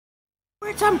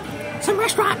at some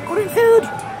restaurant, ordering food.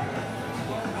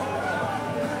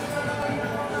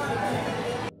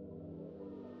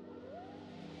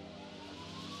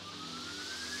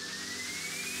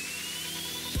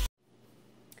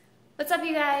 What's up,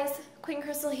 you guys? Queen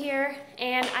Crystal here,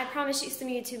 and I promised you some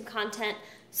YouTube content,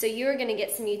 so you're gonna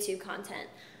get some YouTube content.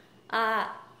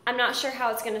 I'm not sure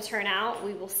how it's gonna turn out.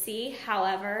 We will see.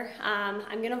 However,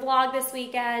 I'm gonna vlog this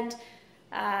weekend.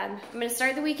 I'm gonna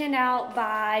start the weekend out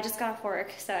by, I just got off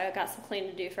work, so I got some cleaning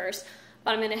to do first.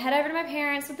 But I'm gonna head over to my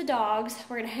parents with the dogs.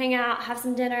 We're gonna hang out, have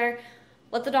some dinner,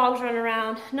 let the dogs run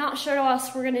around. Not sure what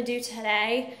else we're gonna do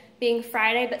today, being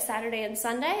Friday, but Saturday and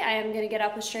Sunday, I am gonna get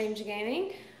up with Strange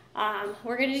Gaming.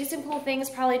 We're gonna do some cool things,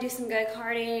 probably do some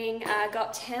go-karting, go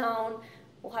uptown,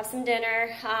 we'll have some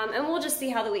dinner, and we'll just see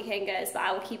how the weekend goes, but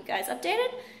I will keep you guys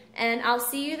updated, and I'll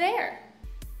see you there.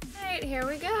 All right, here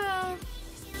we go.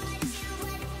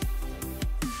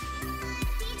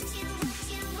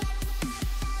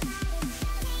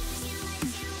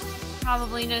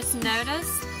 Probably just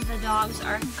noticed the dogs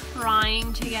are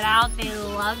crying to get out. They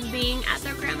love being at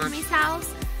their grandmommy's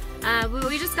house. But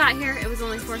we just got here. It was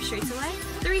only 4 streets away.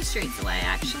 3 streets away,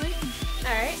 actually.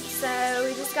 Alright, so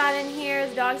we just got in here.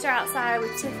 The dogs are outside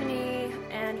with Tiffany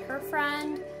and her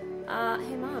friend.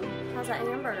 Hey, Mom, how's that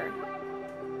hamburger?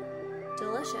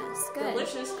 Delicious. Good.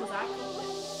 Delicious, because I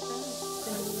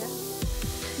cooked it.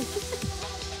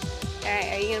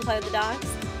 Alright, are you going to play with the dogs?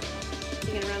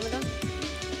 You going to run with them?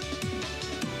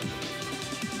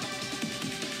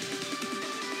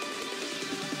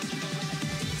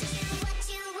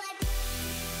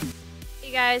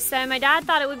 Guys, so my dad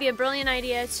thought it would be a brilliant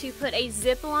idea to put a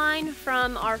zip line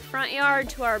from our front yard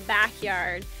to our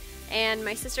backyard, and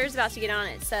my sister's about to get on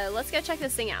it, so let's go check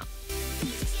this thing out.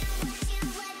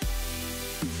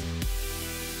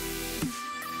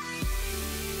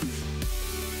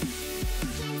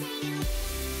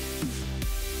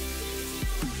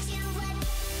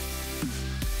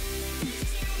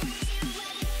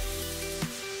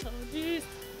 Oh geez,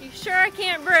 you sure I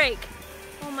can't brake?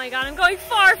 Oh my god, I'm going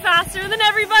far faster than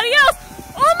everybody else!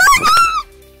 Oh my god!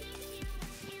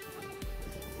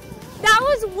 That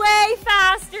was way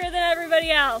faster than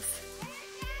everybody else.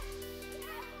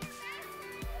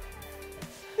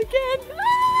 Again.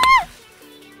 Ah!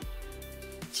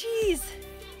 Jeez.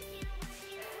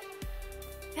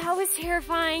 That was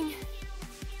terrifying.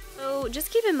 So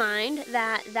just keep in mind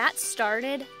that that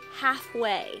started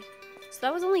halfway. So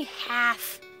that was only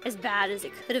half as bad as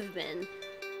it could have been.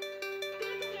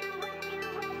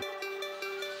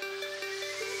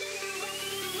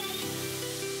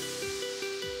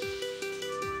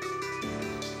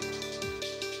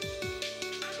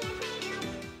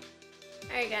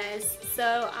 Alright guys,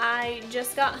 so I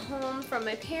just got home from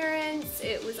my parents.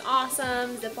 It was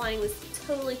awesome. Ziplining was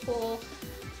totally cool.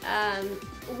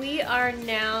 We are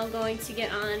now going to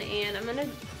get on and I'm going to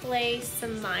play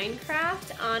some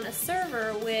Minecraft on a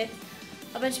server with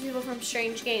a bunch of people from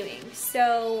Strange Gaming.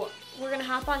 So we're going to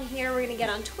hop on here, we're going to get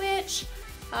on Twitch,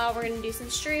 we're going to do some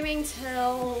streaming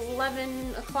till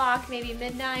 11 o'clock, maybe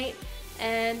midnight,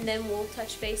 and then we'll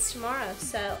touch base tomorrow.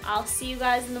 So I'll see you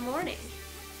guys in the morning.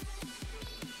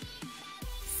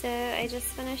 So I just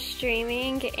finished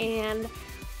streaming and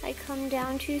I come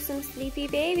down to some sleepy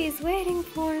babies waiting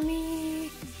for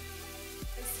me.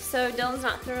 So Dylan's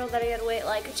not thrilled that he had to wait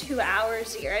like 2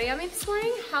 hours to get ready on me this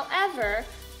morning. However,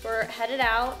 we're headed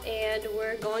out and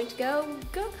we're going to go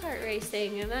go-kart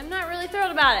racing, and I'm not really thrilled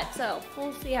about it, so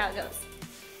we'll see how it goes.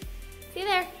 See you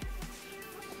there.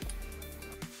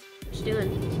 What you doing?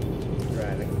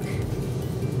 Driving.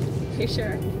 You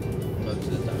sure? Most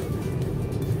of the time.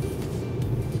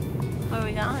 Where are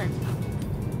we going?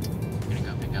 I'm gonna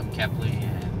go pick up Kepley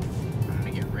and I'm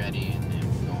gonna get ready, and then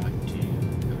we're going to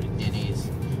go to Denny's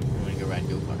and we're gonna go ride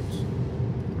go-karts.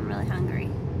 I'm really hungry.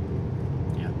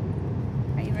 Yeah.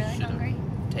 Are you really hungry?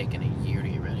 Taken a year to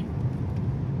get ready.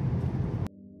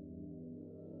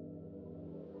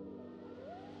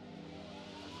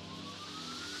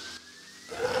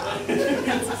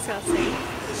 That's disgusting.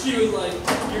 She was like,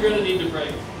 you're gonna need to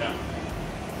brake. No.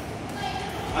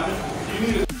 You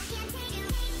need to.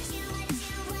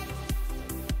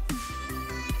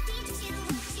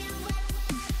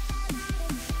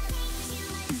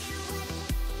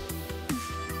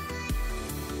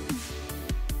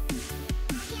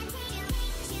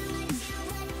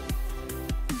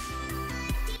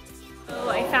 Oh,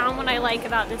 I found what I like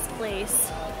about this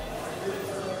place.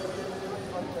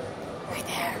 Right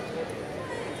there.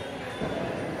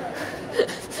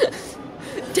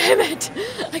 Damn it!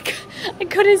 I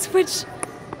couldn't switch.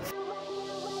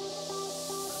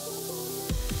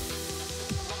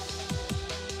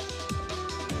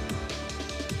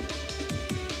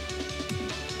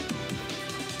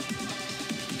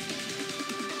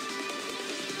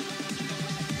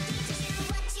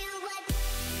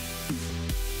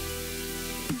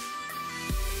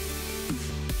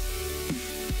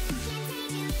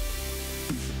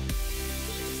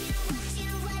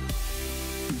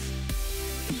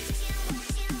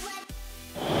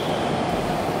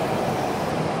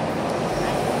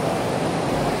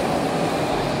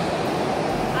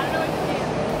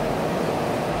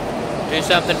 Do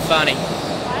something funny.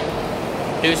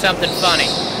 What? Do something funny.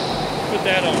 Put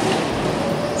that on.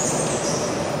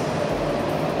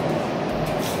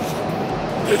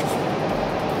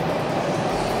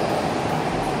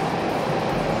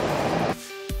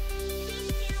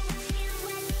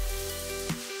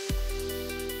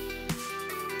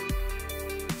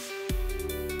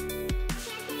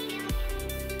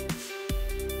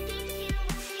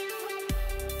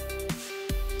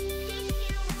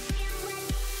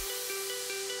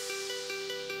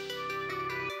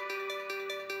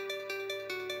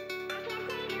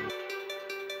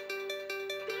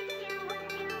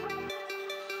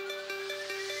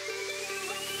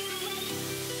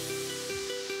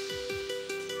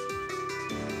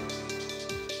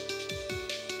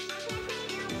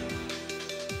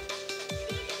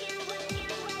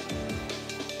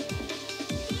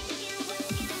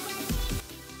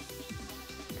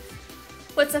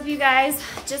 What's up, you guys?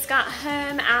 Just got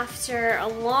home after a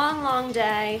long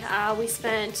day. We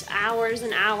spent hours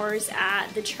and hours at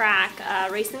the track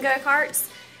racing go-karts.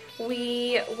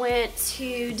 We went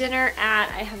to dinner at,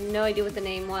 I have no idea what the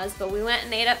name was, but we went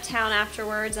and ate uptown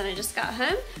afterwards, and I just got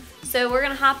home. So we're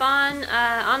gonna hop on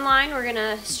online. We're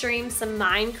gonna stream some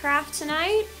Minecraft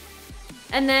tonight.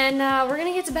 And then we're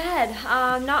gonna get to bed.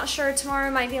 I'm not sure, tomorrow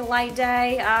might be a light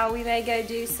day. We may go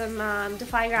do some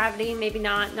Defy Gravity, maybe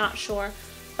not sure.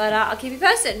 But I'll keep you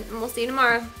posted, and we'll see you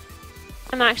tomorrow.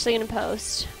 I'm actually gonna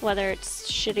post, whether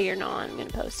it's shitty or not, I'm gonna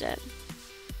post it.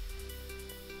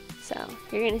 So,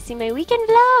 you're gonna see my weekend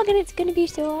vlog, and it's gonna be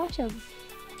so awesome.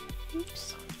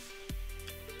 Oops.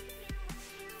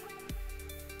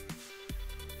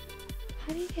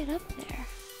 How do you get up there?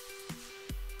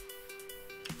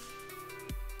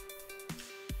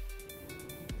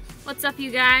 What's up, you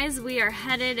guys? We are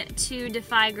headed to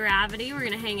Defy Gravity. We're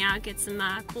gonna hang out, get some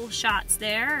cool shots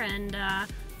there, and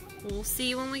we'll see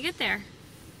you when we get there.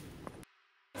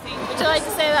 Would you like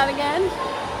to say that again?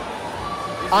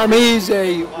 I'm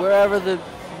easy, wherever the,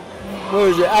 what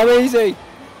is it, I'm easy.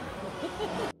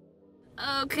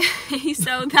 Okay,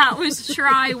 so that was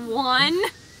try one,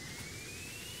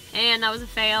 and that was a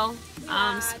fail.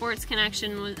 Sports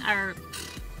Connection was, or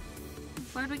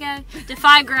where'd we go?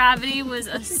 Defy Gravity was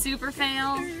a super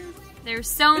fail. There's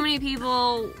so many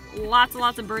people, lots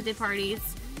of birthday parties,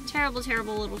 terrible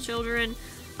little children.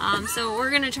 So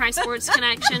we're gonna try Sports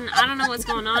Connection. I don't know what's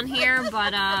going on here,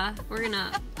 but we're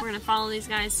gonna follow these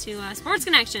guys to Sports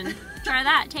Connection. Try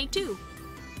that. Take 2.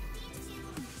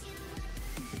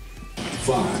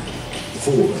 5,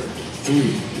 4,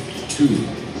 3, 2,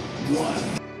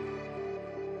 1.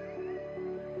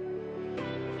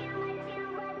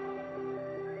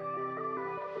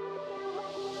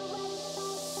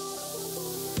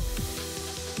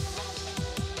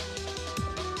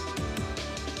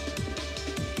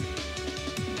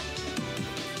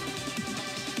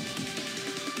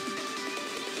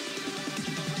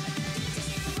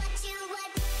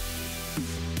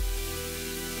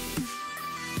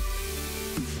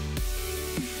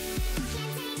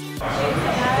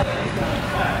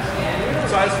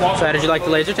 So how did you like the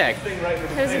laser tag?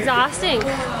 It was exhausting.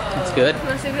 That's good.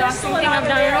 Most exhausting thing I've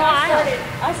done in a while.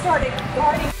 I started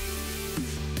guarding.